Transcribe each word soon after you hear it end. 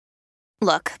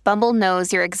Look, Bumble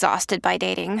knows you're exhausted by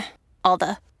dating. All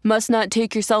the must not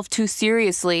take yourself too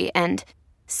seriously and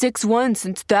 6'1"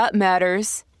 since that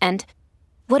matters. And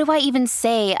what do I even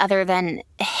say other than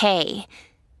hey?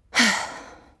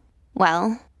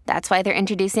 Well, that's why they're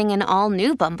introducing an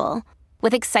all-new Bumble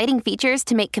with exciting features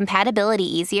to make compatibility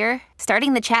easier,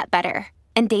 starting the chat better,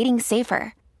 and dating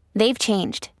safer. They've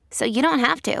changed, so you don't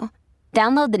have to.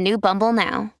 Download the new Bumble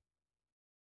now.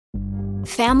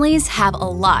 Families have a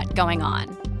lot going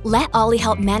on. Let Ollie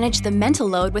help manage the mental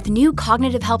load with new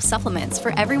cognitive help supplements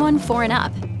for everyone 4 and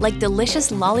up, like delicious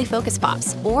Lolly Focus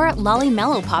Pops or Lolly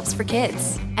Mellow Pops for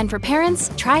kids. And for parents,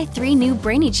 try 3 new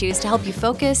Brainy Chews to help you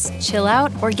focus, chill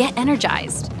out, or get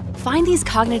energized. Find these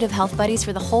cognitive health buddies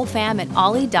for the whole fam at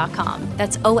ollie.com.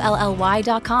 That's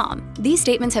OLLY.com. These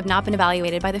statements have not been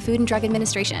evaluated by the Food and Drug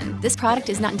Administration. This product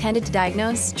is not intended to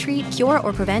diagnose, treat, cure,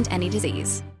 or prevent any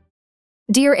disease.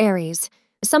 Dear Aries,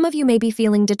 some of you may be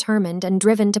feeling determined and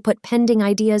driven to put pending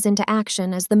ideas into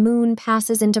action as the moon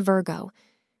passes into Virgo.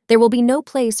 There will be no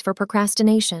place for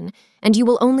procrastination, and you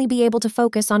will only be able to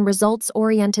focus on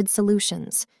results-oriented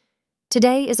solutions.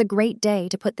 Today is a great day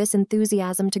to put this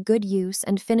enthusiasm to good use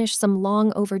and finish some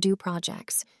long-overdue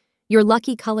projects. Your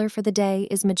lucky color for the day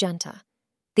is magenta.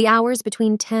 The hours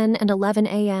between 10 and 11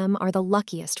 a.m. are the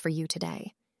luckiest for you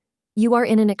today. You are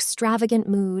in an extravagant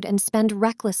mood and spend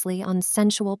recklessly on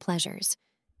sensual pleasures.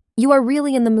 You are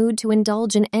really in the mood to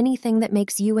indulge in anything that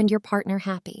makes you and your partner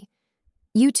happy.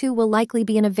 You two will likely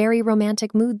be in a very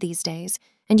romantic mood these days,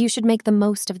 and you should make the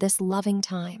most of this loving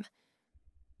time.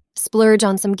 Splurge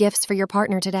on some gifts for your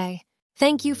partner today.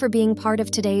 Thank you for being part of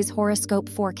today's horoscope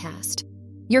forecast.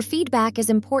 Your feedback is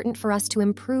important for us to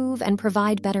improve and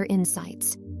provide better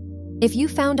insights. If you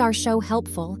found our show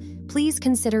helpful, please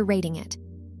consider rating it.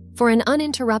 For an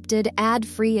uninterrupted,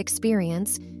 ad-free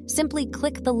experience, simply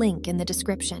click the link in the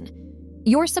description.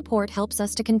 Your support helps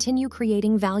us to continue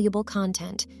creating valuable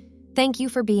content. Thank you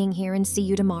for being here and see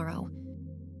you tomorrow.